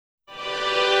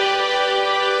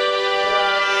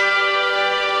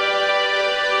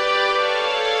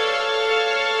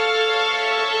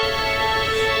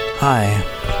Hi,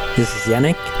 this is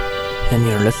Yannick, and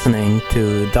you're listening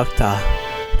to Dokta,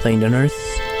 playing the nurse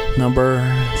number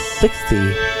 60.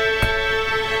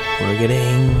 We're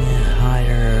getting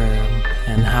higher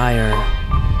and higher.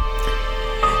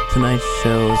 Tonight's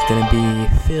show is gonna be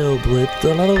filled with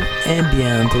a lot of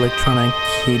ambient, electronic,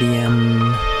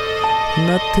 EDM,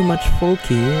 not too much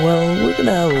folky. Well, we're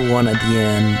gonna have one at the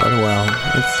end, but well,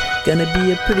 it's gonna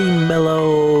be a pretty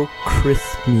mellow,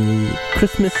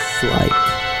 Christmas-like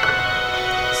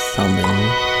sounding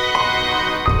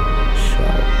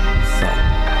show. So,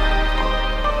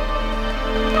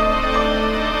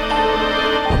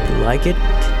 hope you like it.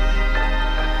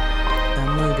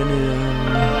 I'm not gonna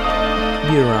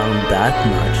be around that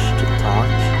much to talk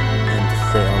and to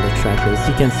say all the track lists.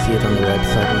 You can see it on the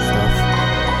website and stuff.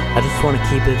 I just want to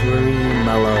keep it very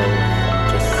mellow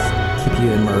and just keep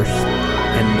you immersed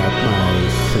and not my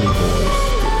silly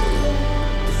voice to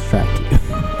distract you.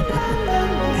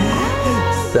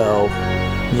 So,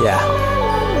 yeah.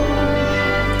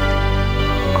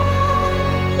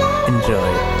 Enjoy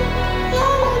it.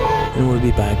 And we'll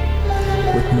be back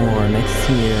with more next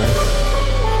year.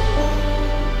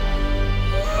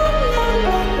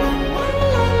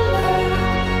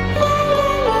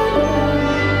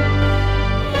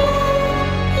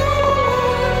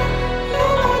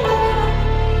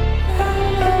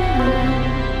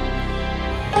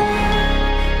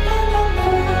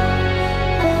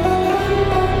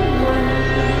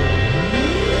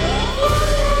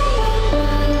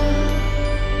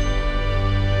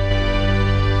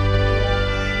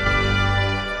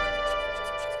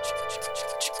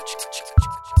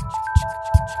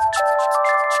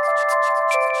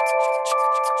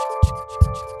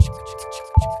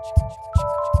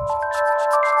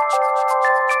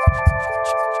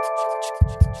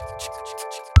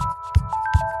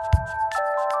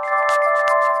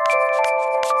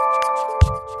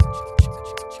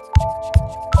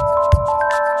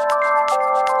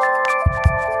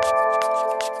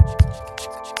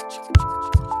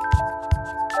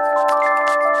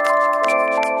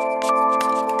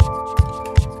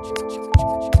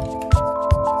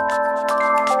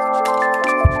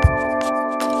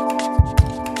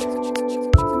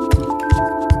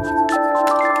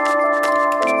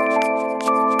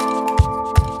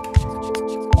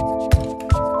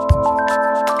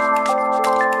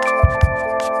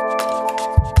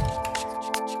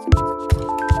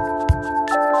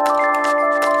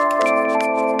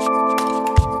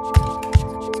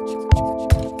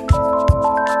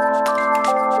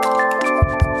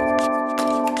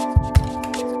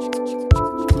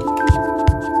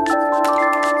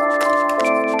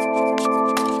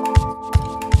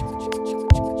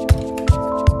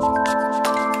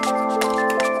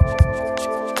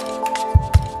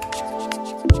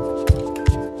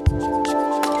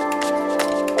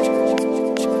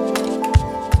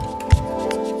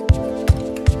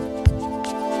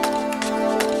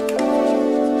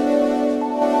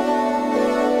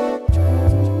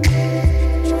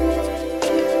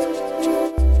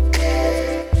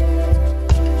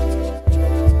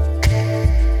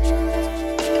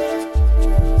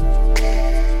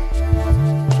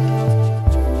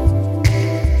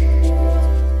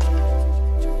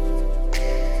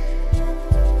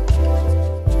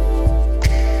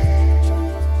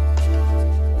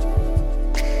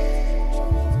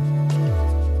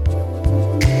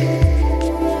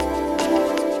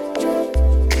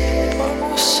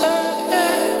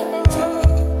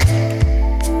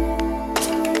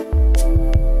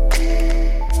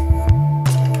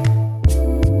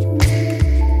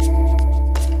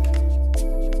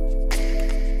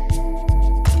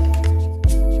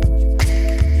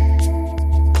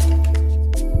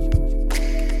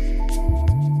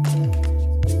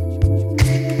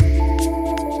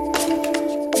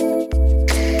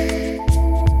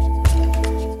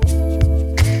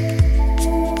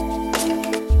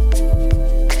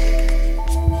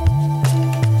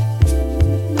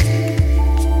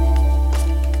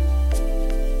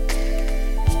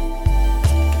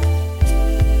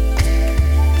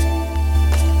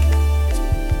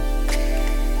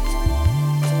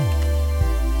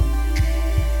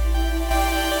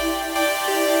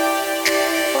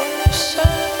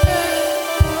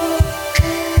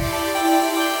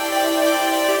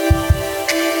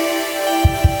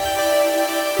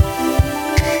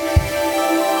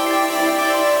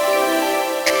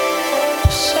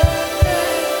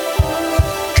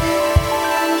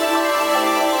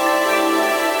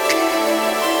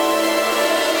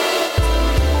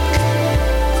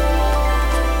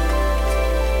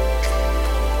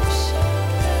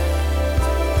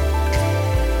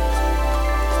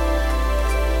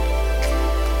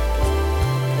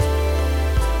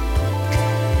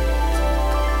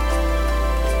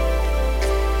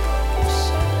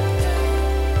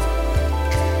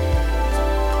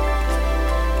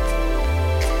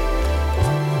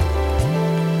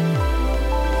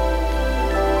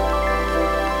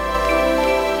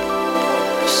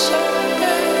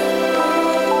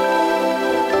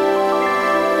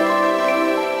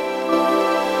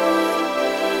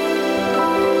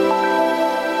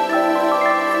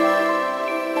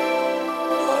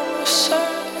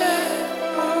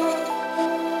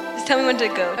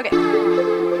 indigo. Okay.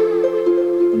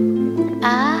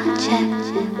 Check.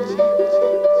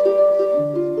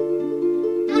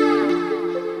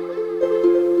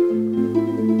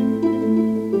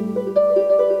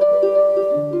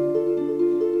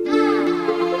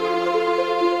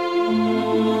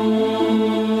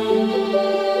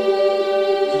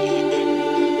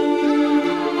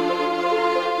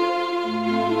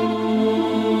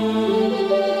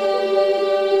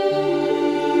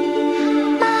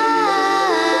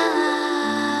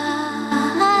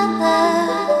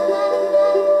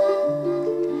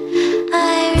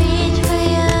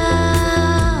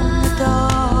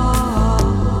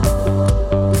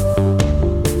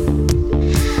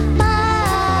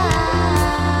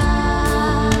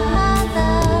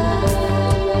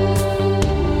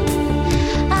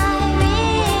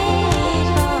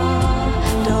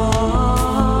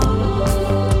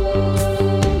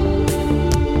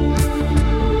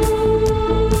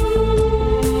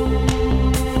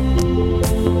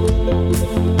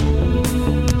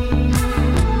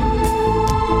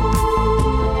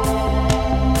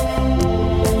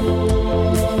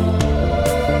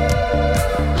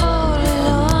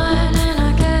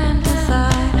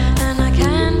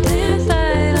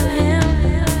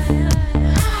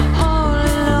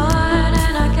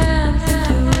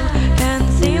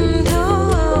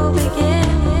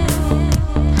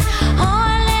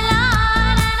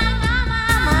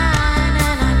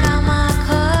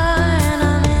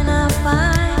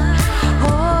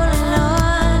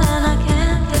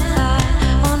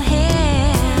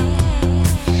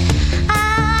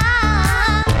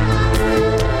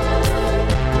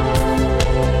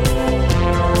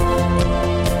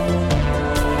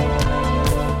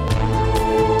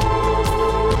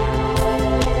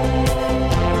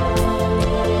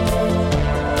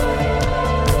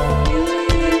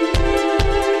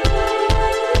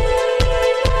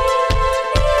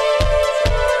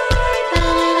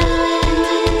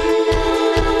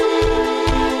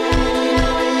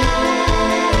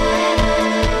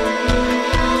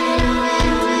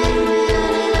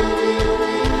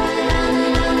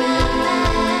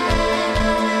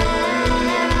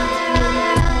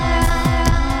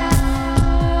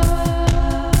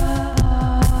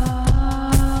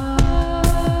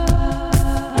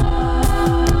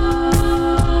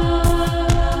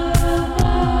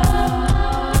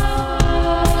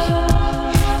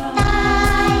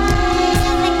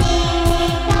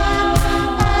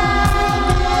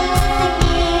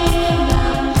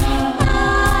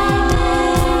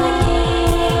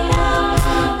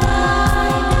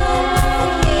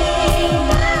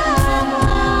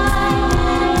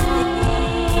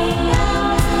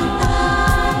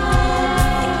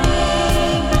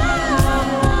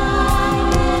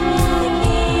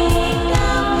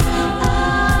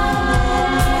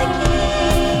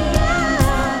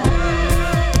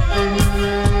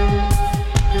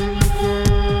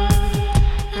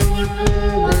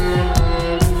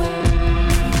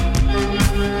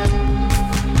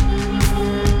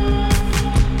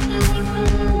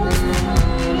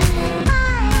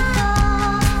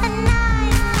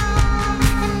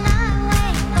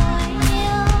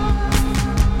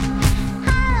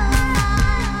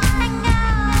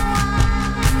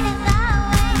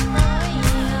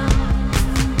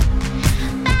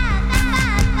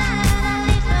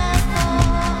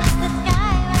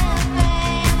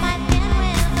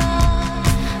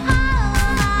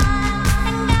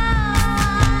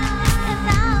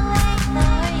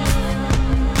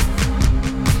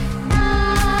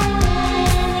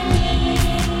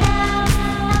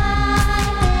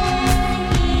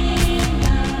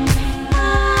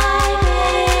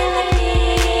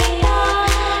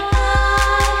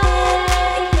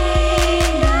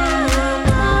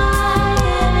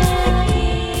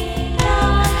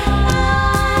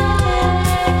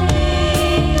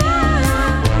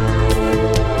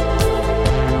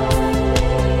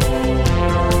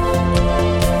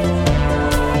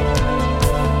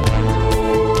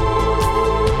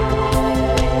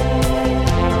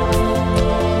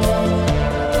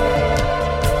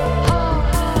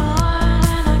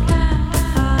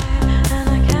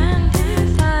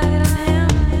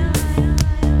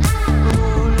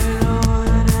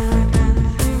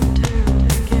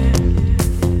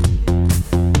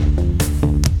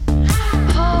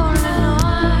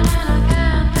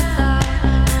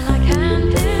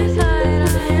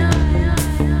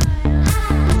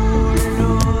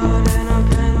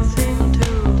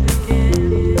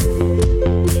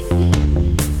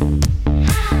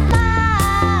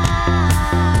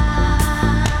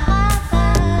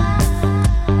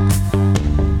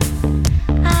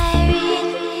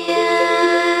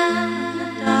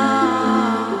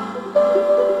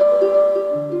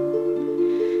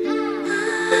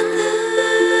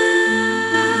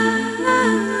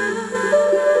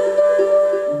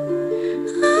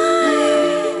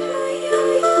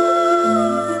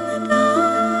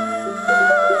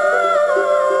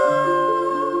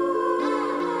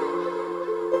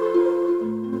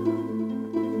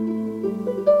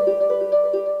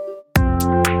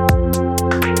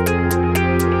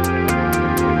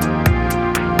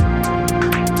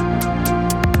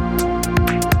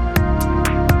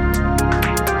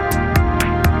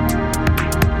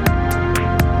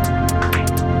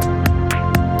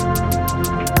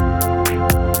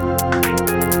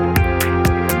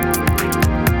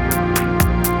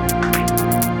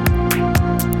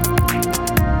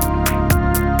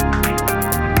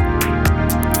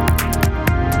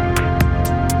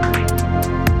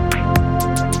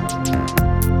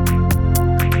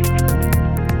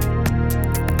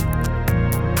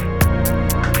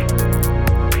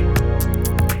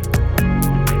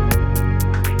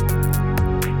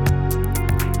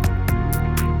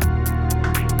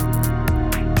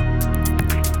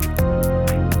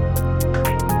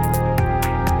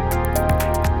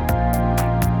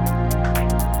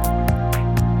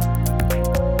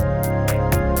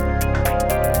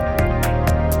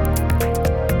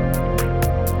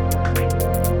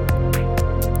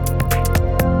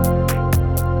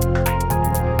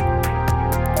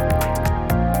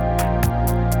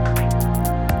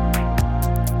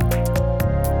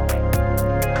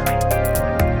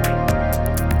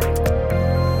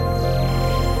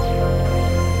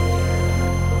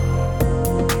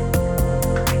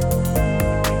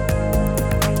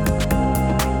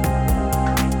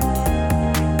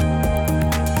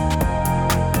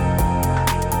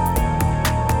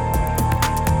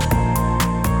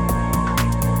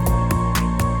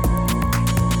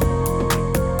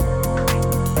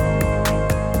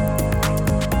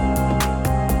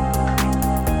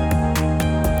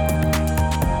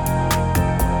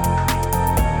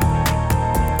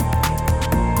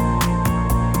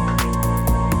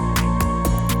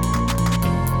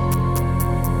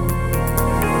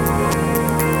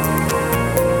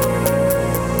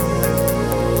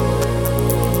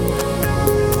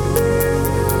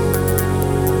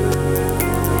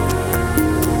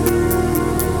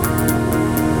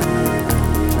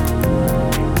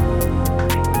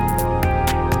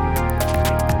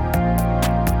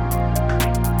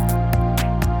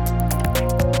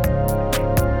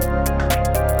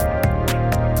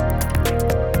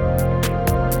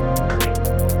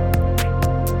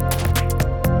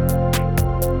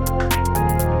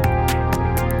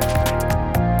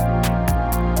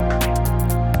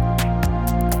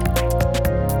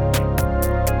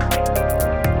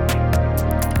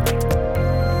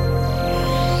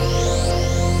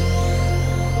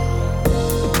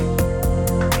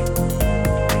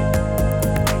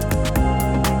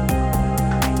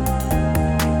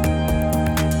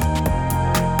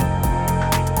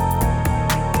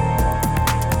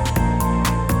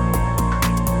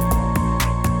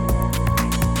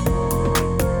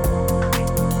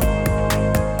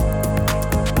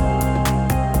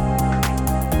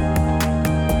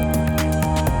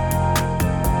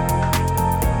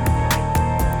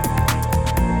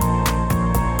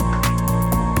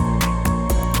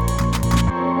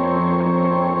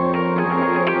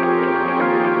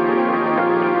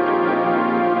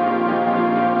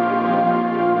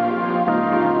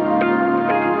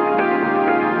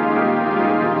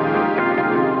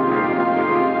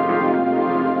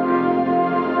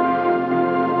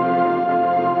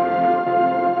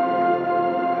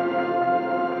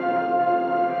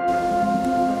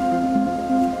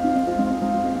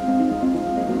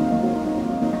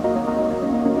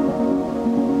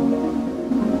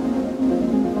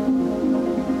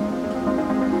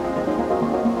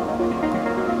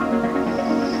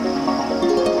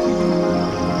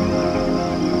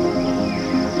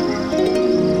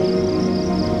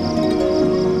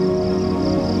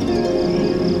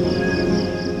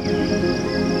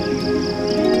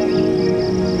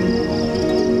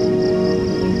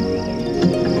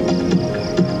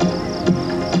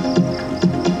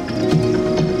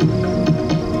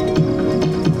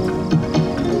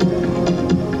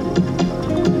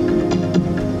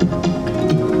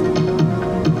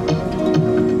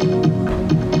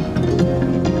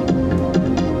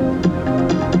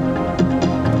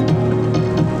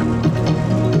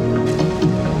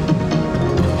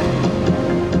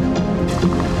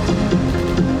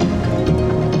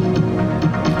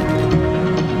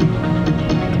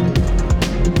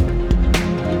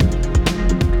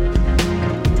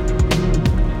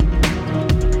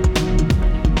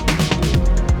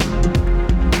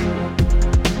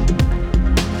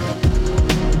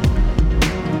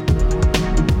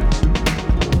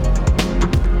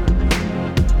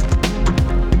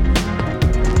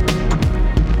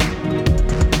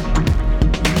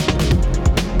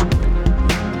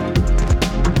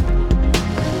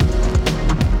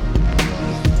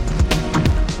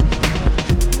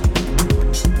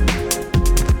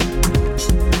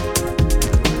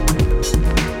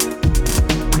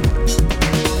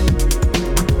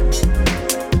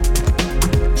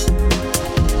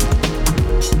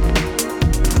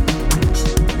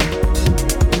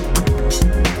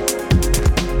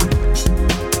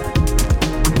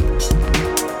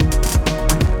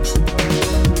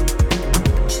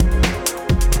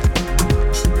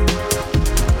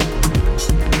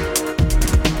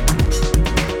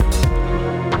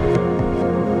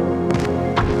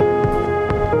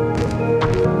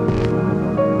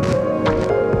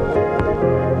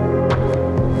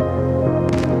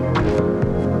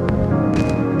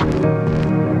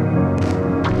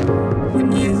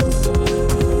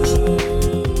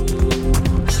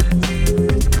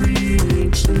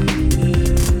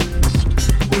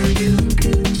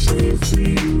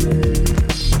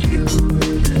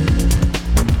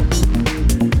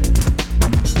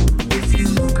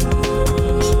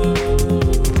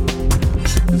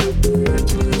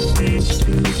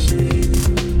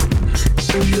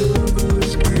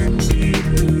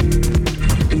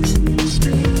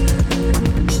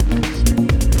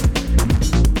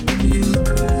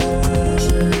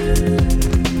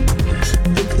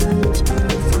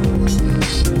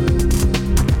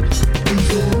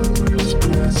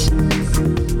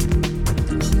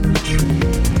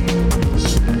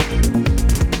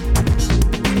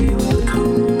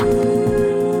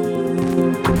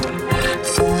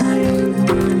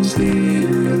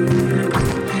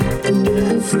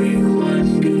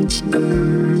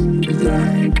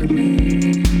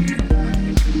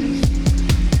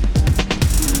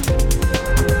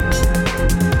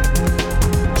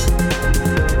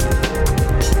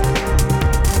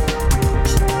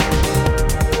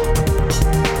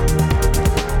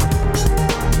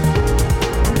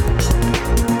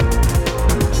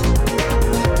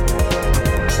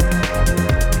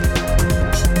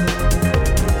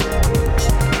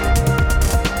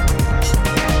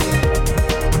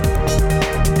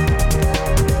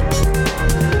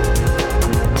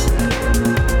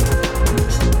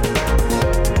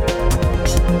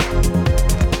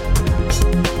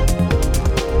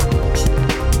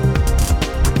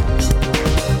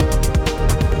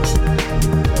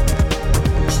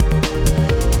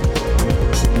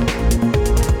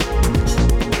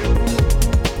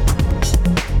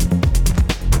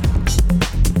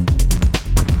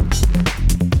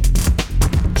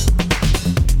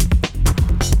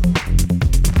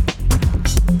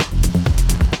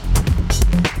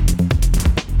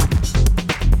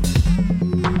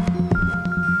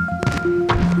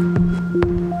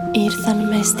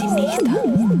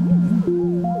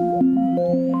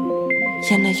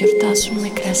 γιορτάσουν με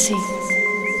κρασί.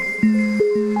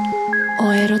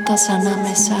 Ο έρωτας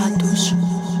ανάμεσά τους.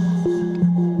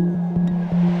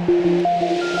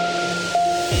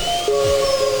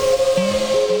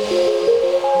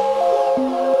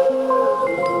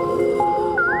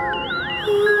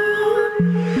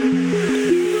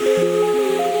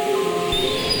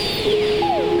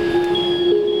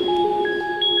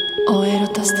 Ο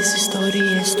έρωτας στις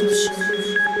ιστορίες τους.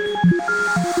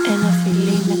 Ένα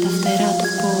φιλί με τα φτερά του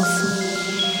πόθου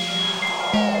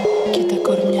και τα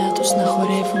κορμιά τους να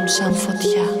χορεύουν σαν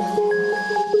φωτιά.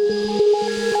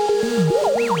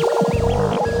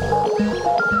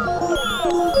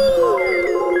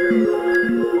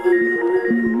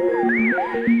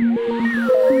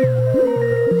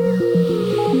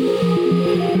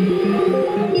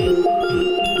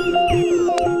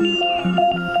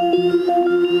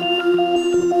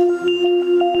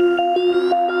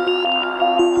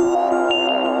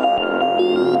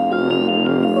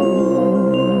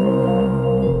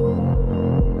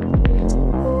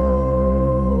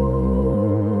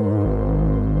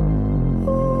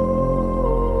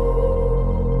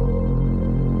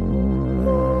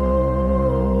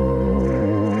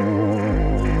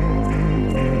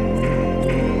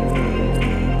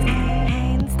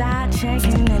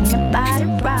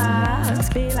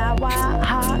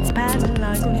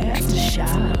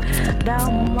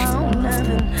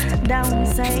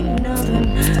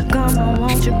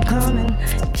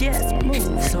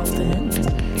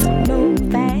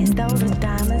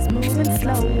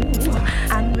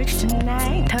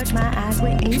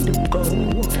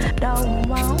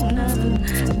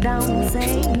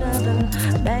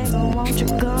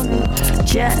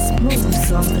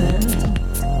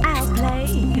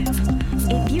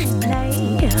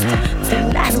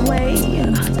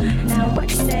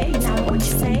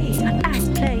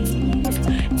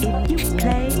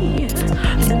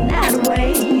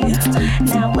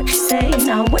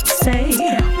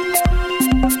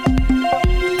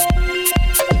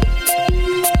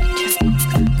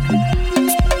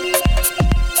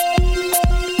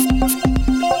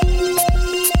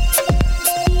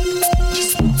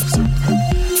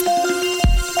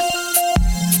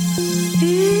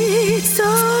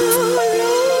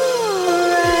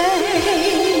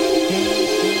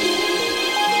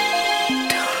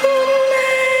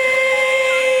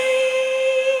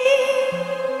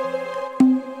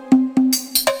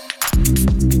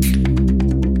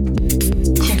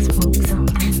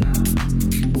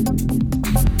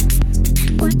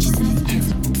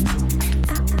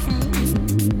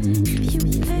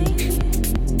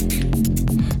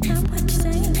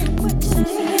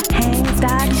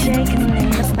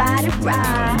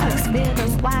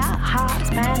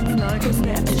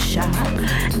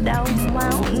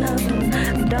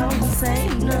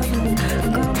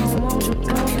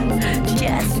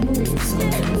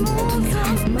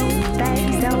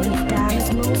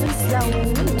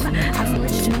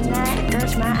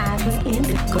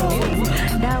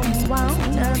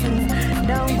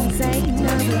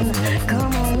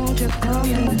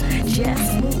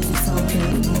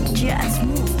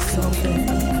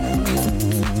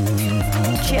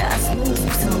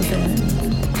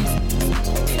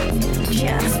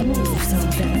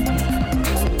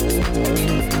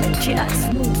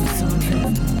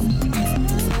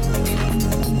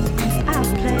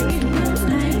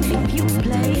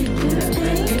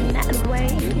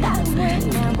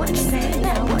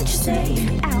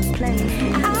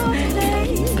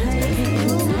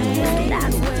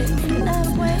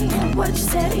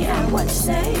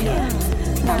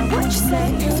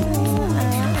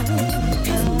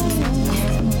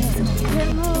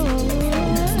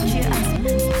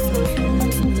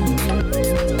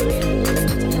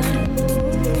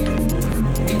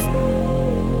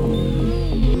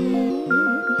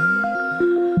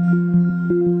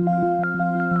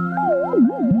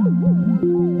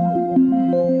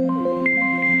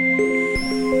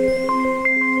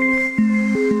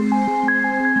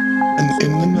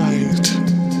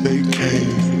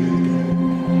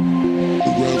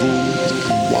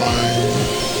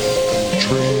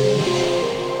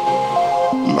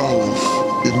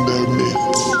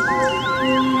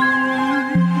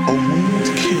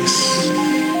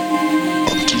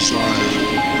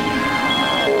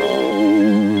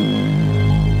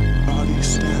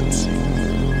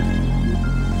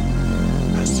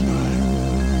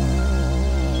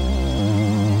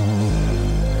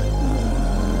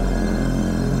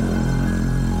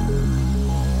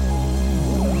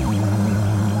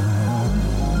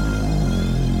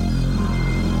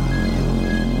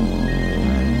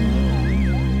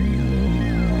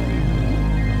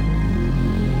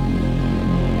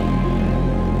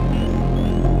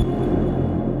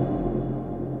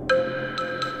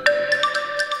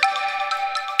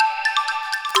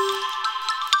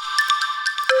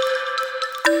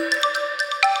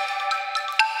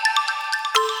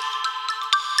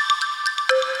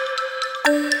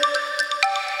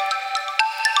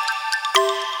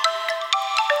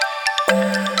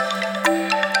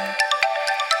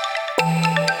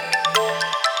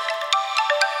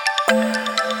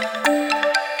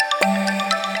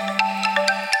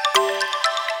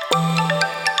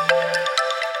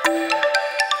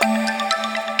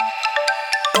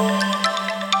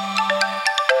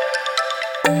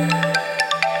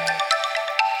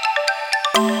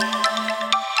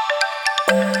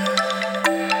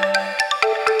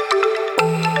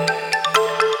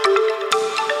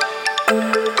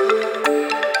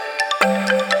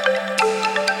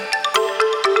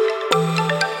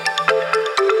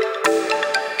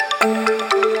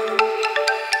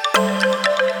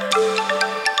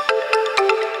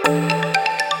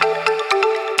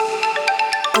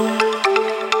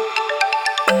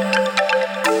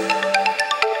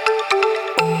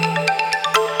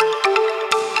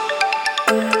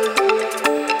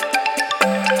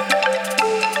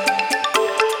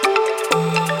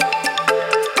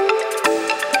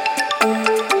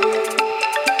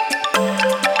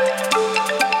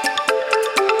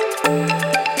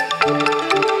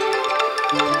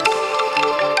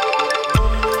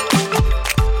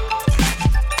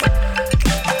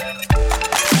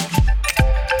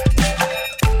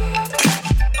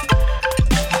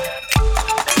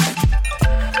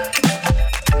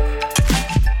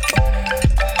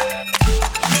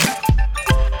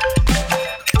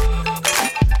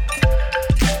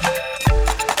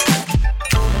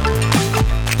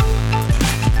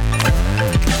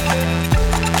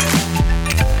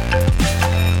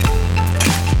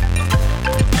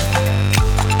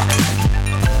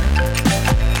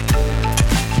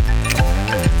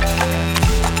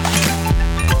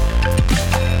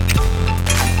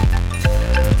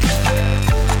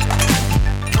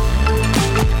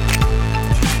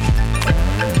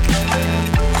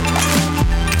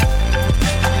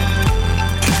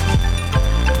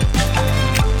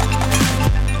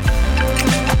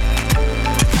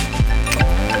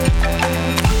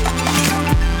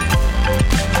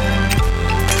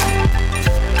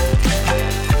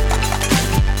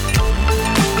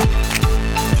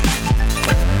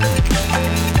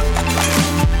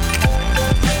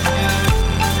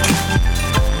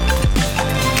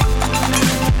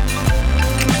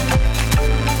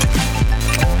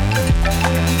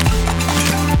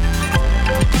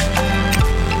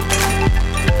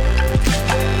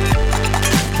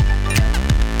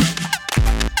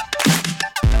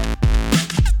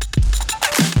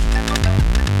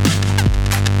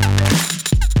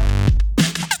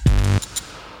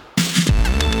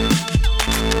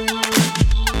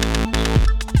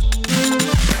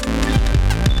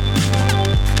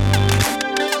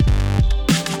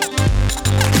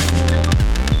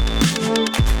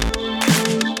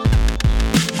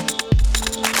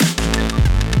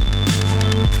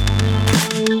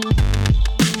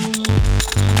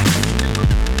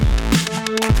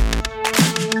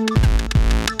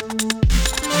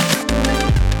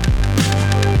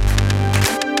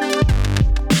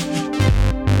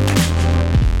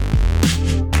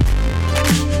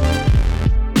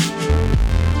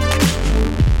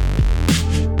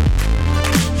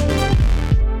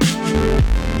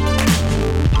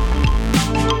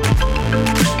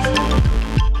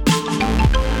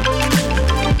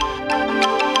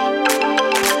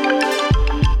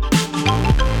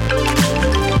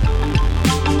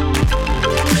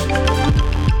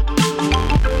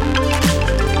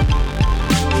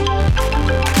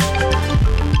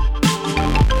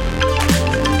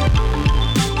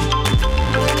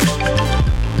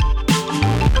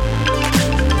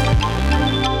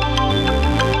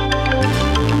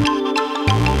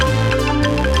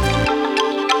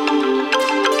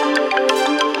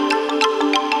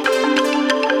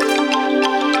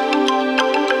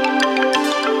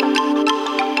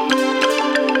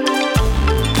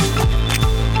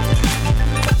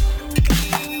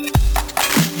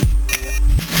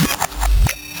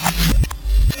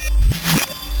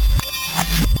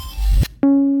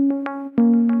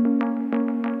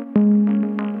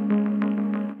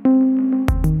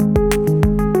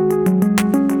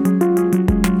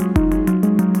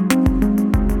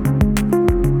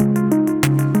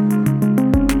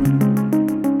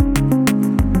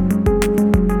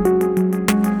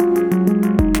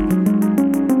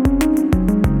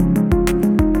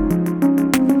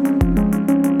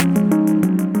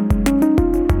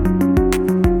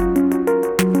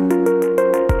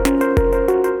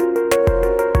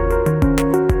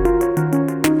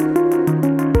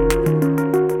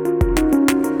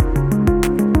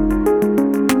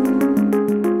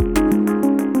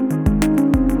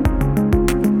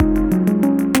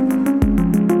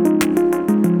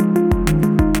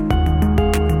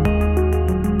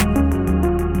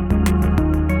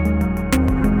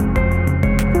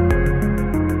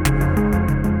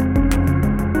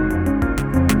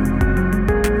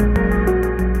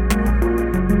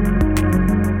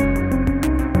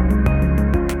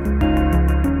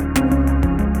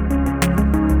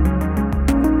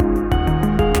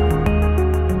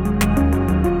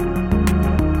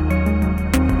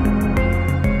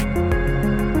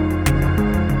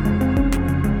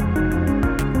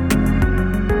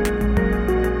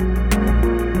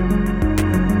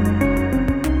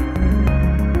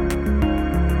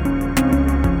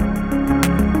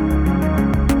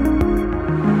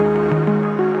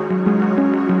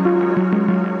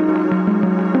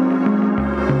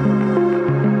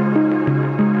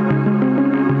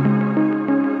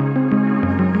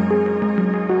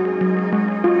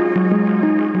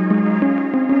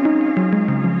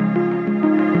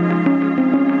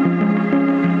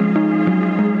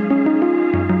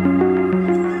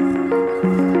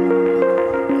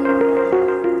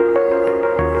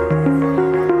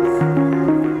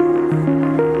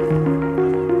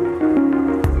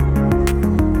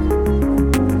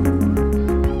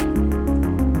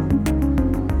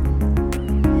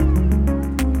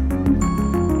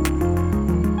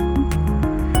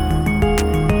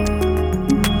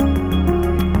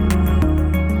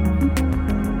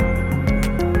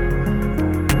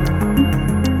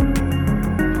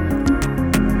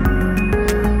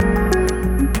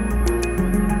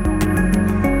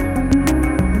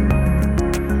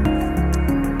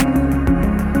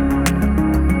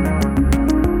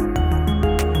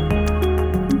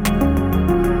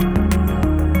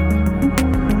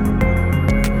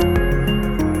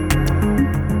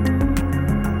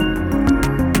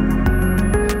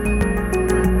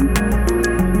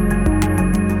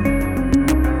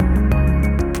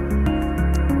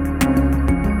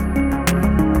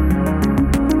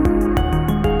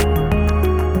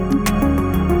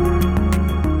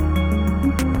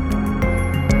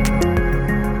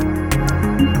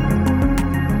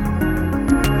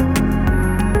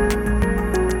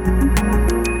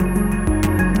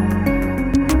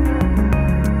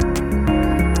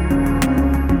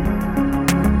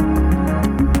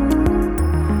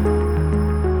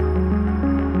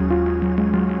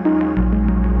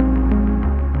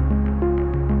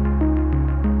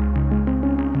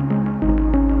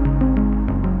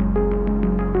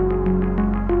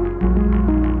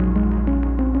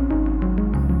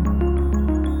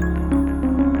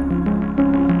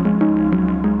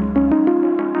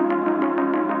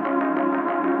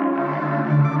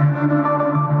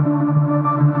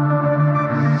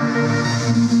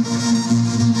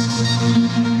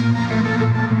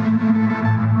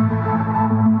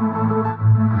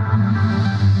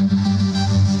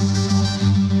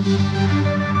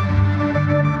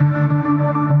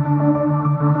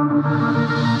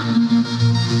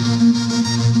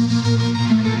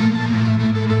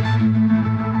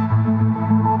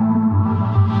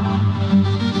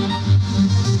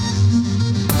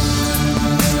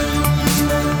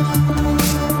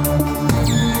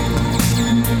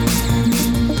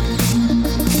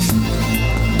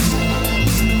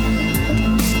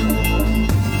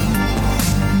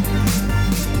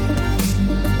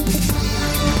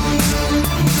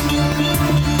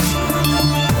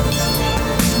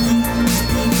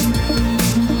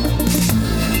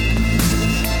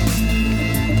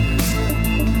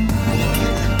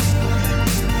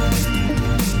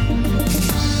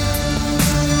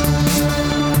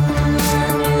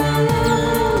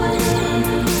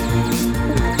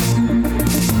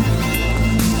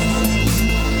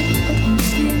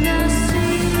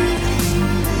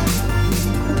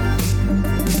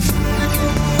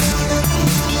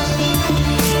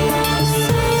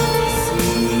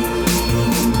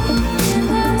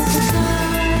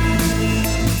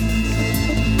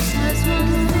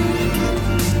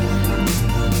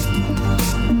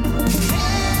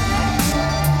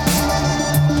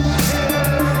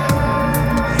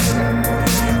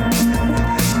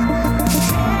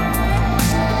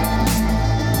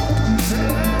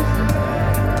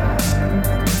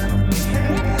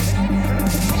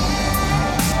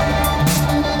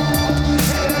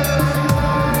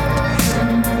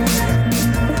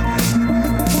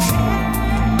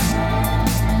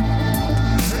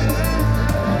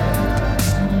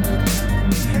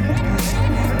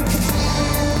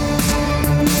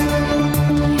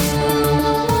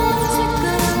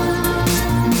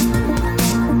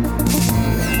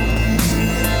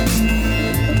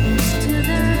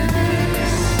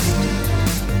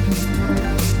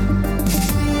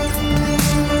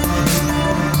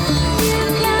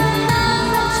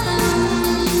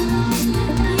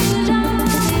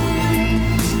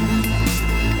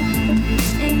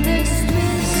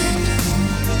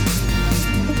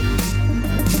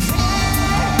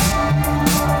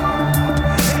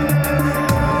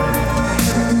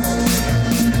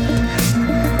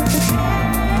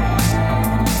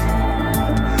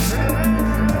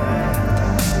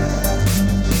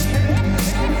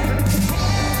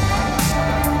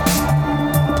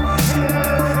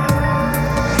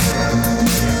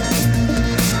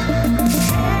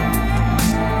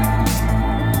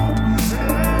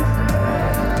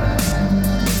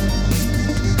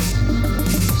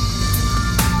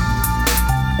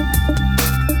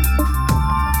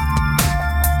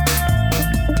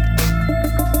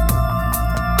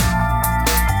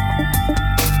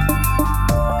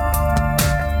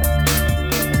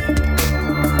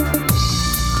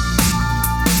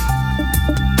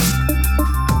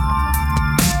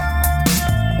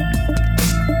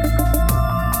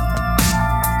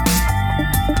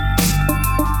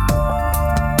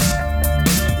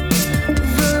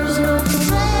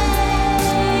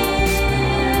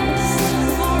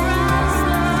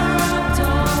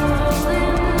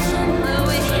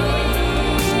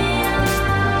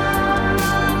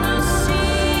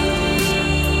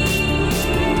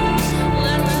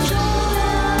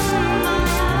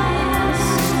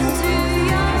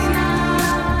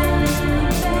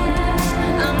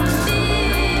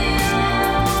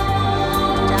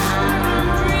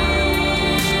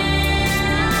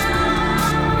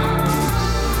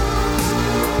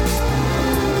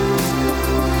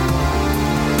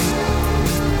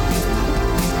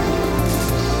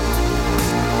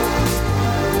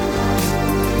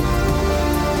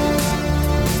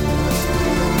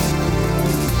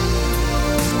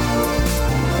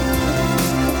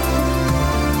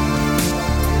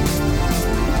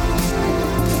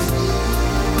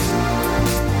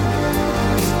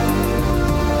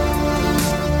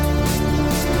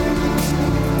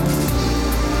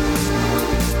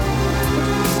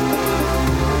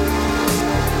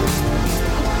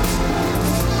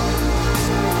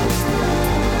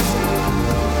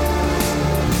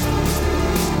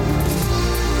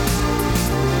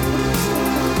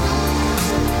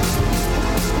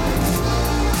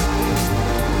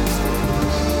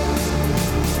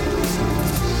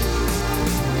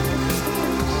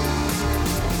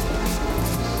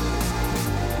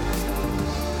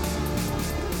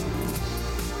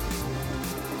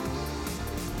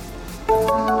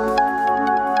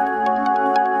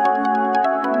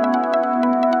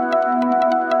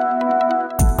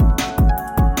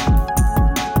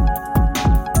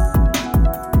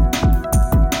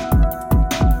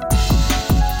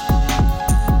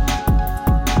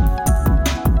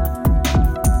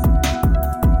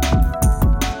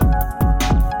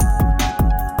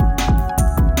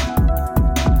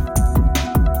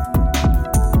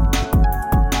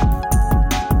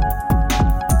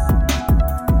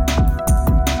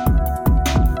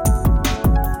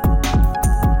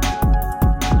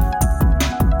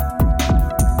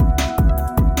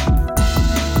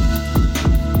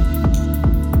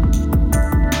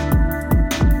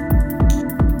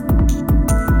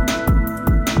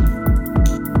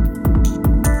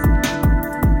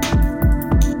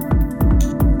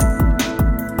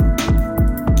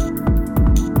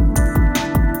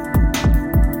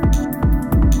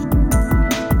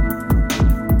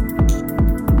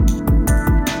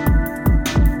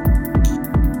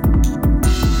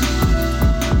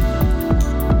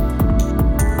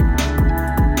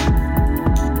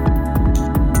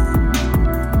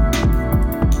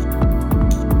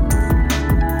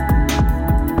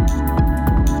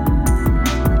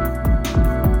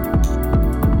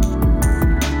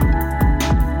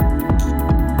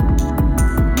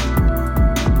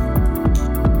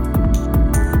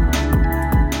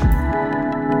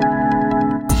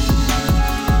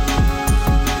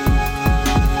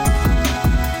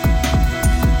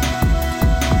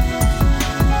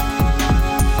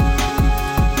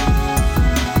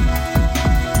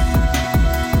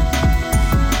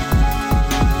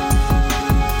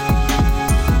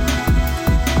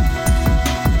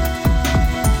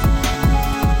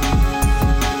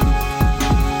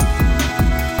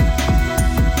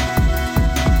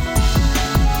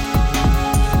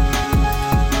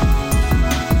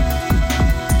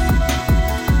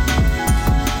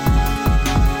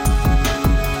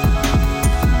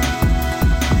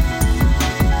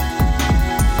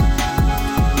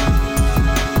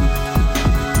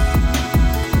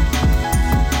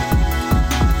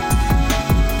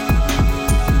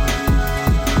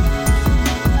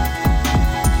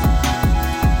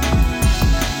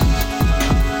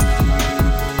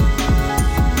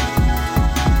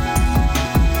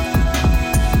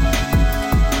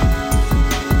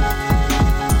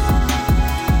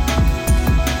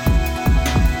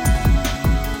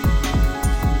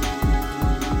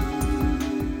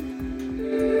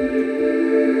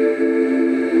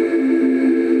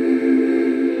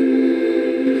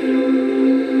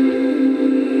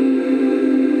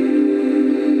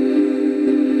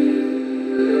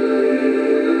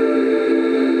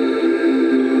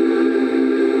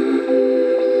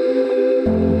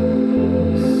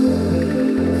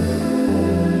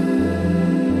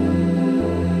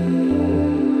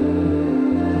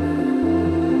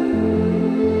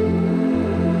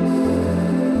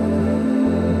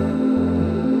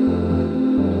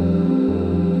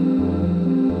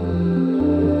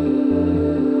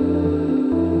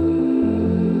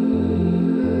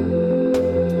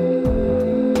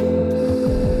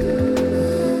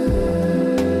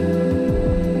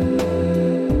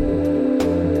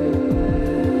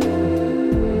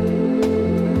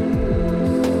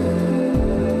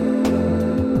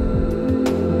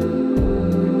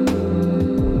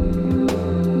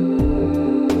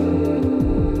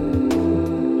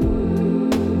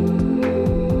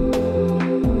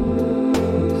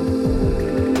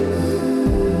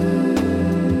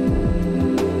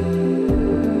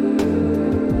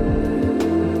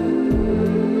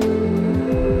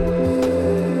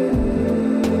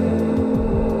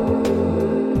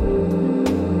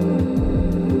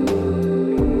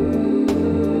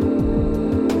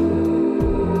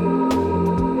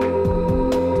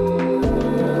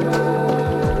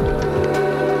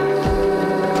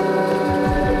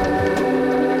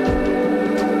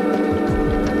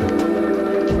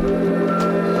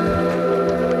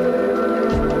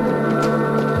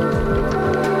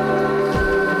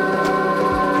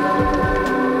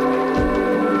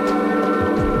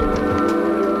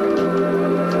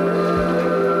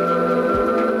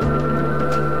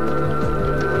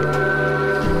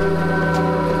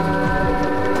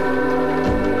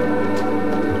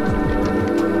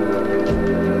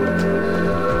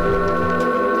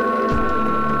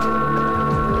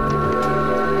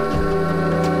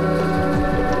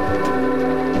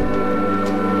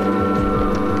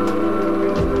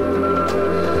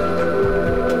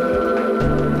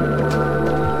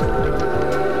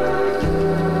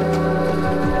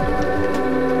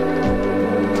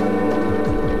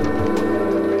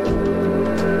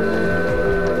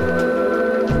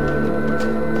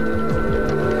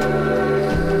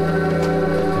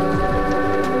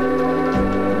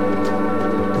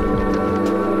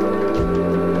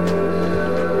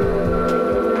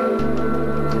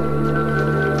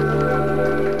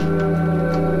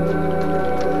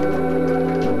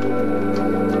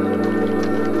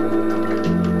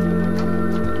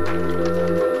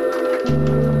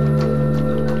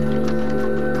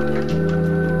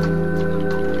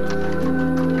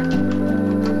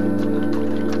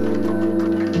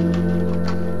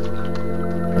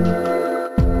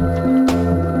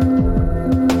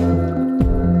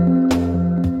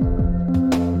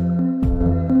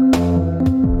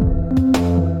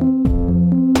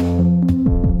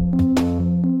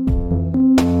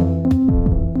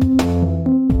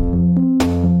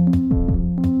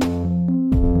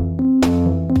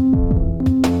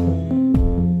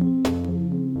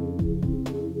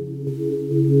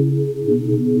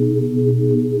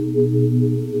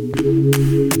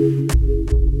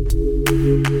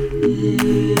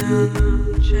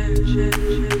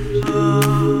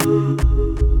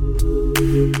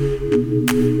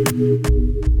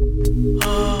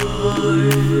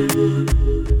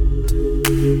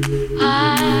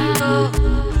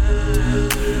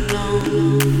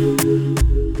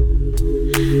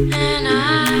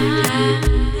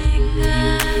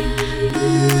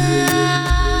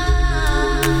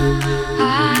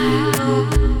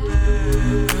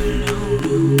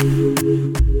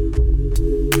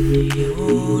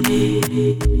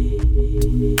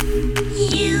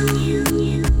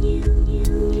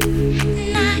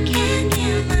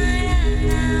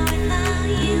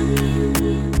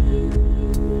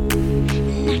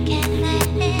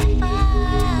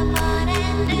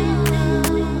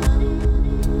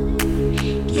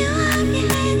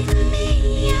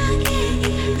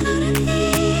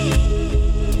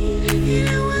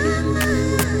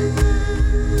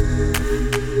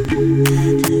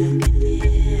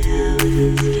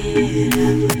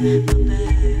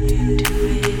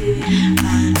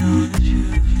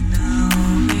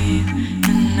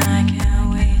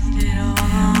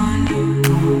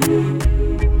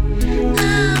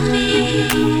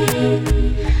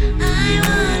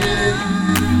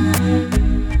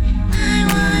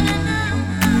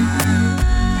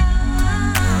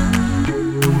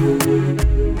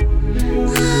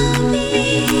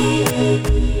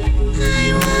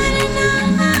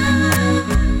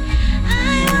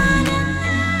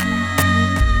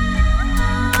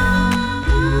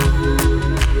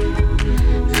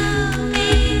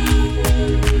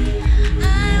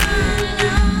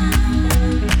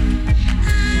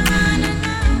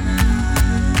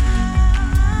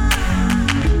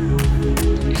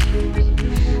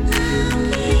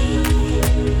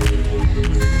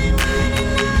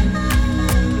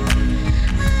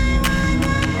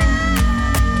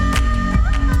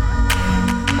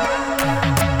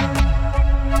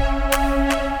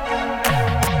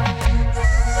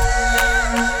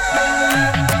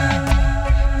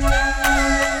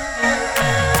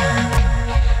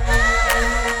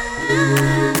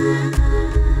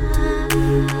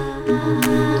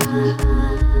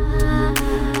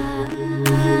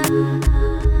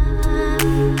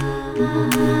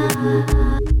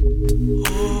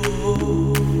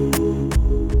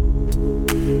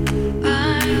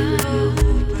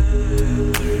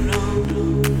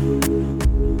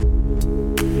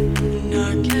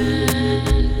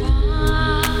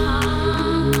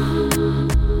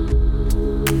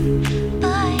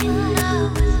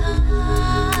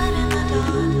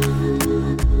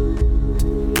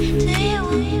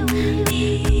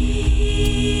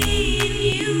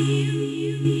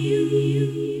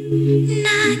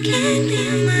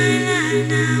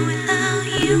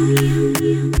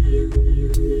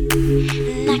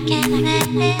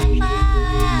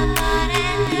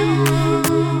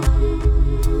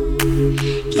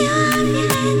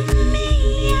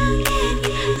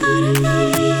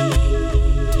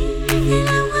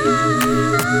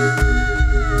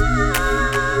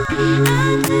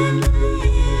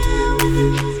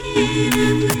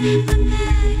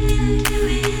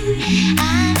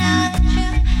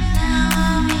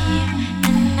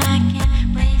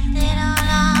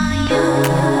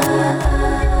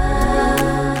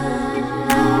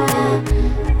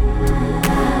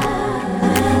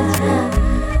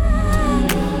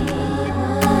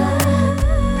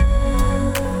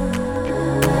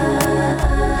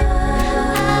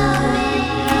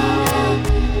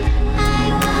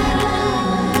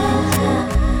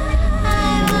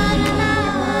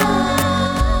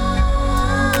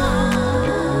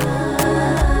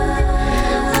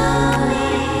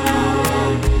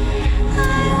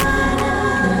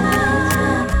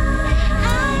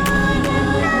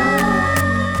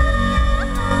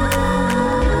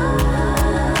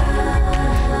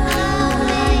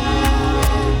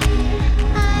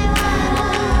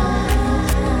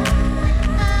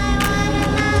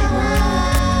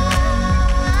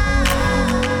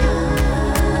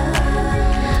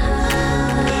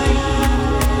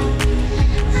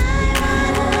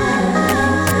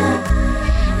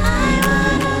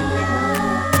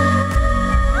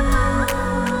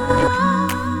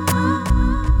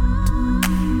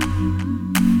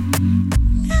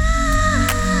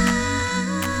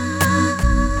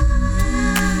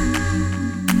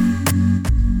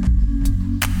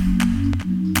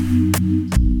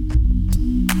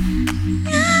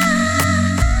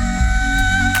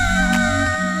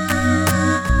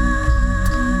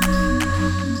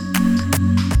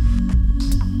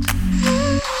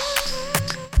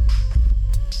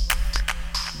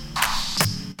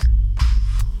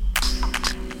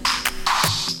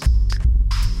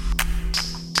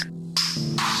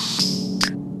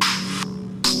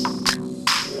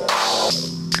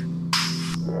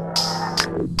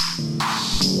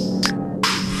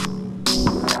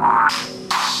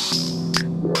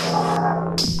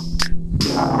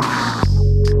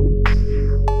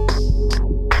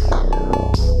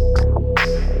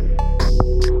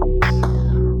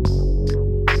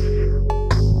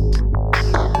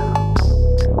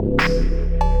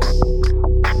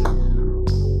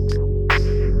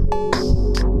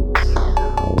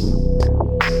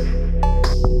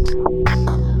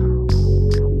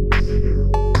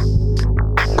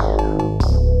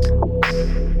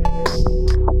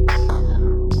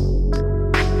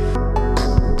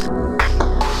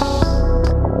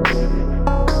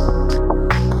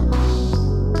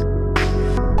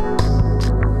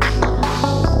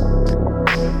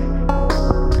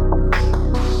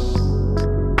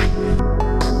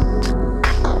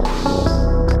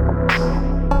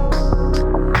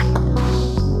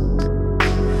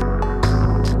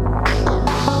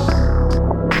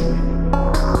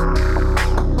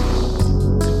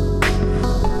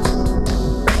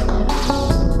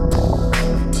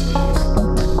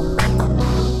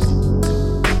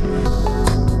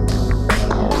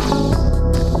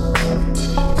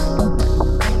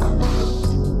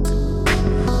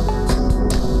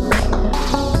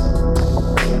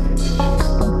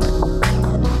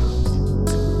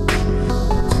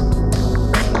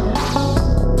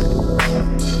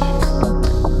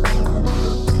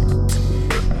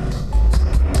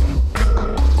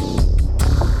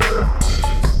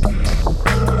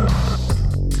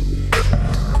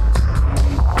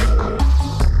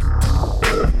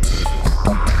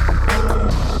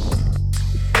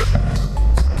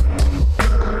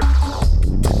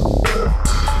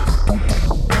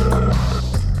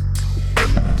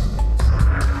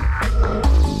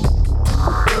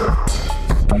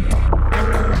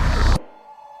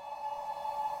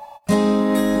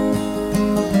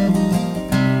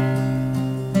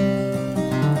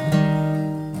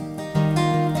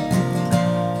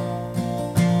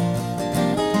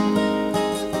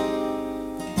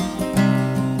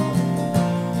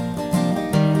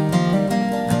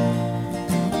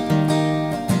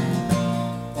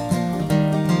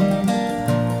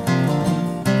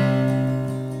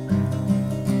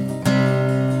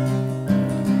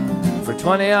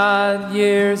 20-odd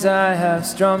years I have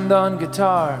strummed on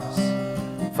guitars,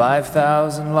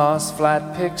 5,000 lost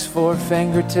flat picks for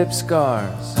fingertip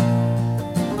scars.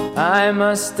 I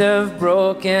must have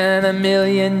broken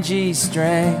 1,000,000 G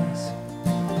strings,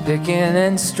 picking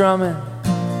and strumming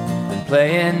and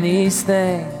playing these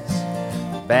things,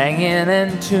 banging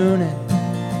and tuning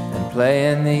and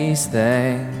playing these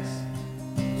things.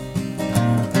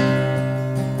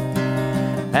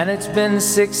 And it's been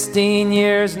 16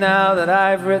 years now that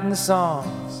I've written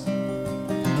songs,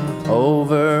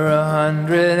 over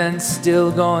 100 and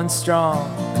still going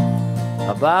strong,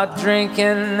 about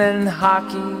drinking and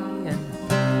hockey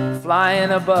and flying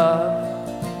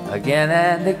above, again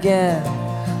and again,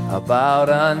 about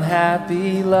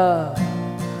unhappy love,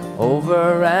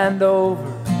 over and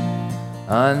over,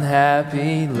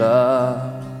 unhappy love.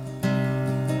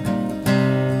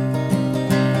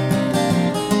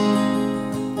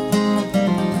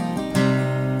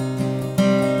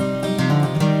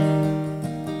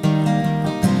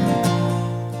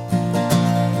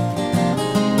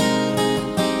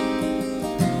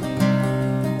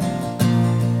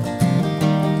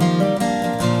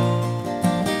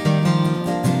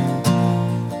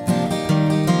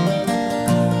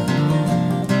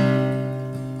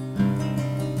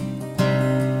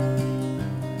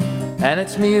 And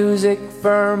it's music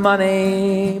for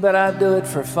money, but I do it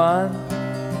for fun.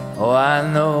 Oh, I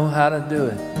know how to do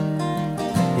it.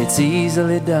 It's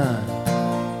easily done.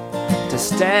 To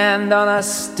stand on a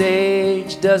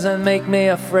stage doesn't make me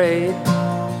afraid.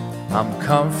 I'm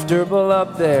comfortable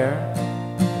up there.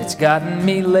 It's gotten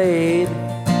me laid.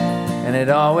 And it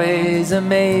always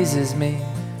amazes me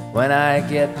when I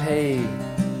get paid.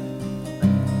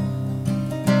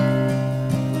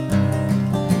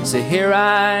 So here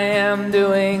I am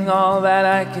doing all that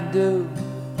I can do.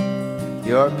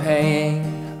 You're paying,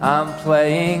 I'm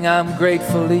playing, I'm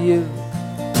grateful to you.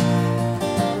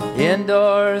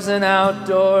 Indoors and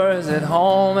outdoors, at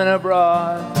home and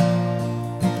abroad,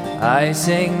 I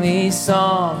sing these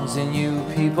songs and you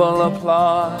people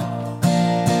applaud.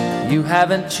 You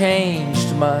haven't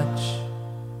changed much,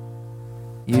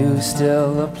 you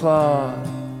still applaud.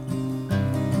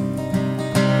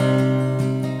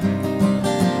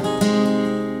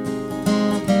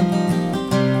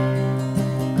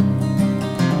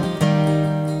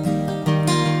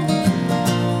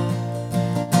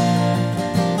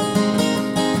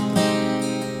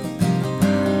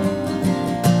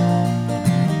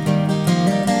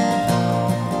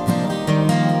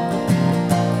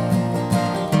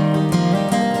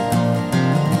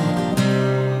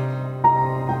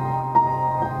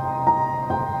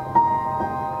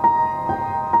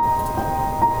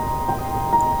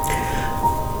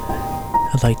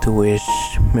 I'd like to wish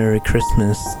Merry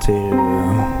Christmas to,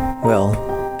 well,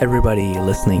 everybody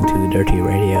listening to Dirty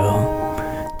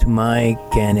Radio. To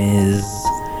Mike and his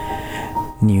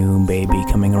new baby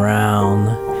coming around.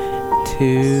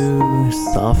 To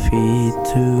Sophie,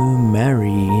 to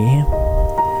Mary.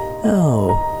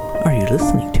 Oh, are you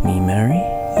listening to me, Mary?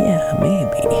 Yeah,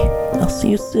 maybe. I'll see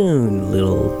you soon,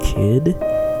 little kid.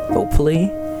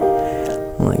 Hopefully.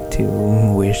 I'd like to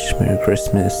wish Merry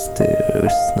Christmas to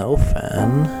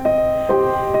Snowfan.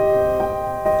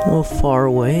 A little far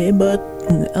away, but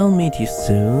I'll meet you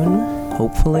soon.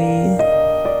 Hopefully.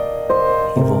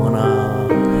 Ivana,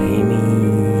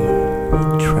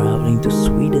 Amy, traveling to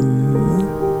Sweden.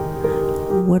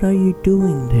 What are you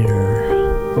doing there?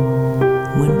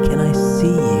 When can I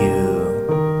see you?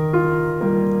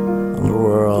 On the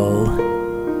world.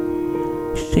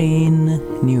 Shane,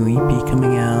 new EP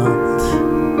coming out.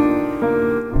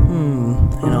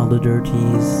 And all the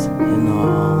dirties and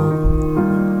all.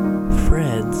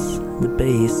 Freds, the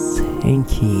bass and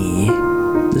key,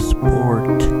 the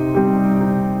support.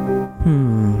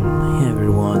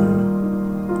 Everyone.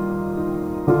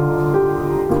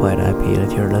 Quite happy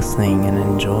that you're listening and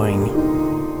enjoying.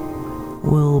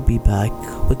 We'll be back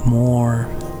with more.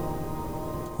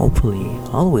 Hopefully,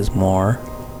 always more.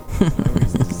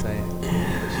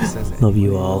 Love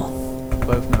you all.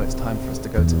 Both know it's time for us to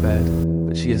go to bed,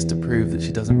 but she has to prove that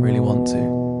she doesn't really want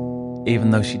to,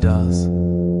 even though she does.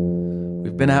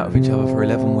 We've been out with each other for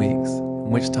 11 weeks,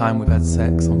 in which time we've had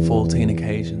sex on 14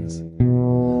 occasions.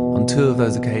 On 2 of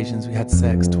those occasions we had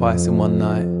sex twice in one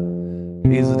night.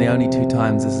 These are the only 2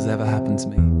 times this has ever happened to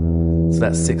me, so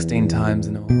that's 16 times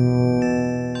in all.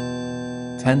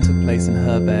 10 took place in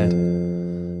her bed,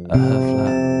 at her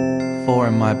flat, 4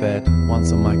 in my bed,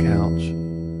 once on my couch.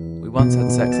 We once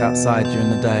had sex outside during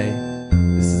the day.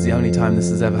 This is the only time this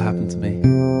has ever happened to me,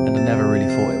 and I never really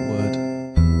thought it would.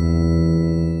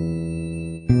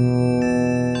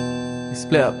 We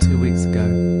split up 2 weeks ago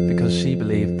because she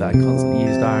believed that I constantly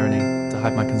used irony to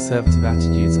hide my conservative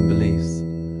attitudes and beliefs.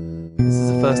 This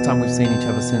is the first time we've seen each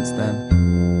other since then,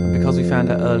 and because we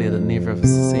found out earlier that neither of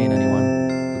us has seen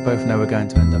anyone, we both know we're going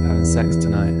to end up having sex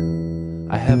tonight.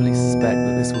 I heavily suspect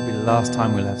that this will be the last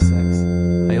time we'll have sex.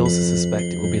 I also suspect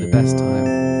it will be the best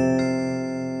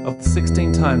time. Of the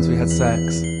 16 times we had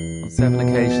sex, on 7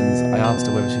 occasions I asked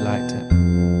her whether she liked it.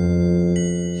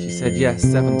 She said yes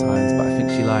 7 times, but I think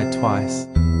she lied twice.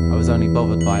 I was only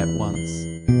bothered by it once.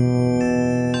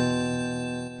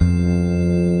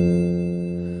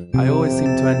 I always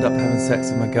seem to end up having sex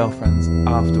with my girlfriends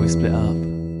after we split up,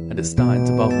 and it's starting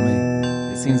to bother me.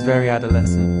 It seems very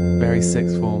adolescent, very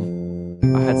sixth form.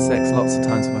 I had sex lots of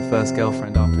times with my first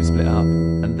girlfriend after we split up,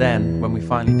 and then, when we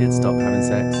finally did stop having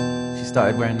sex, she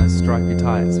started wearing those stripy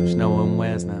tights which no one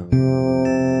wears now.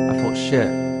 I thought, shit,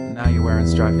 now you're wearing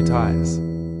stripy tights.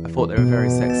 I thought they were very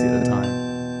sexy at the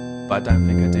time, but I don't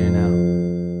think I do now.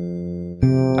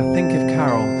 I think if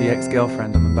Carol, the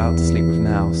ex-girlfriend I'm about to sleep with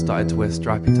now, started to wear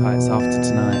stripy tights after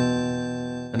tonight,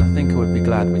 then I think I would be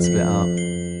glad we'd split up.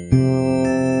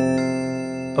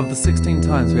 Of the 16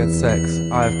 times we had sex,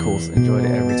 I of course enjoyed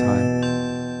it every time.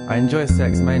 I enjoy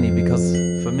sex mainly because,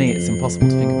 for me, it's impossible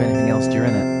to think of anything else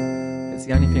during it. It's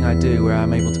the only thing I do where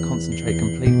I'm able to concentrate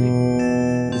completely.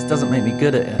 This doesn't make me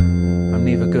good at it. I'm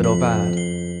neither good or bad.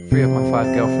 3 of my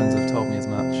 5 girlfriends have told me as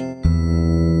much.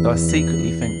 Though I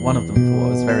secretly think one of them thought I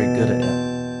was very good at it.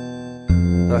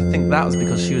 Though I think that was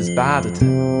because she was bad at it,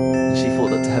 and she thought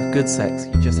that to have good sex,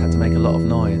 you just had to make a lot of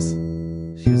noise.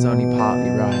 She was only partly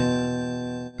right.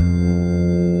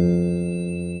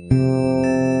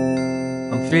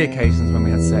 On 3 occasions when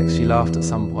we had sex, she laughed at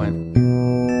some point.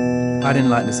 I didn't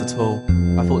like this at all.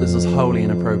 I thought this was wholly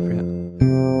inappropriate.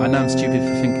 I know I'm stupid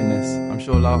for thinking this. I'm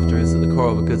sure laughter is at the core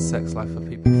of a good sex life for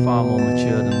people far more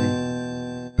mature than me.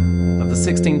 Of the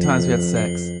 16 times we had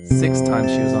sex, 6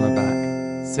 times she was on her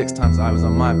back, 6 times I was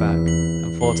on my back,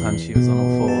 and 4 times she was on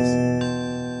all fours.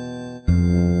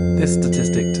 This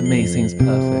statistic to me seems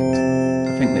perfect.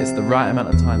 I think that it's the right amount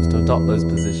of times to adopt those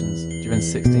positions during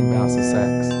 16 bouts of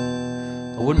sex.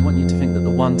 I wouldn't want you to think that the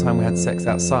one time we had sex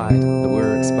outside, that we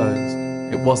were exposed.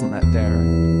 It wasn't that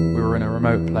daring. We were in a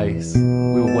remote place.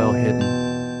 We were well hidden.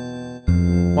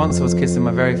 Once I was kissing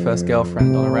my very first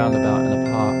girlfriend on a roundabout in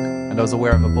a park, and I was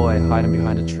aware of a boy hiding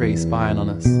behind a tree spying on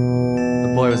us.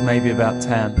 The boy was maybe about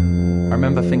 10. I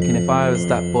remember thinking if I was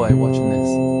that boy watching this,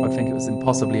 I'd think it was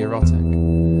impossibly erotic.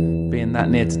 Being that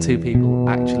near to 2 people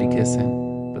actually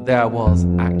kissing. But there I was,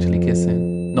 actually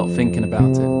kissing. Not thinking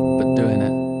about it, but doing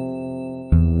it.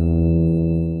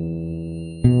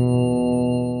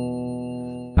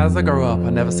 As I grow up, I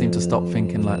never seem to stop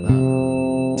thinking like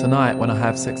that. Tonight, when I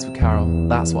have sex with Carol,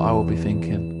 that's what I will be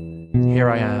thinking. Here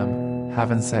I am,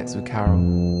 having sex with Carol.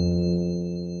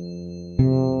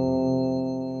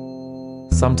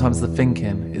 Sometimes the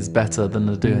thinking is better than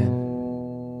the doing.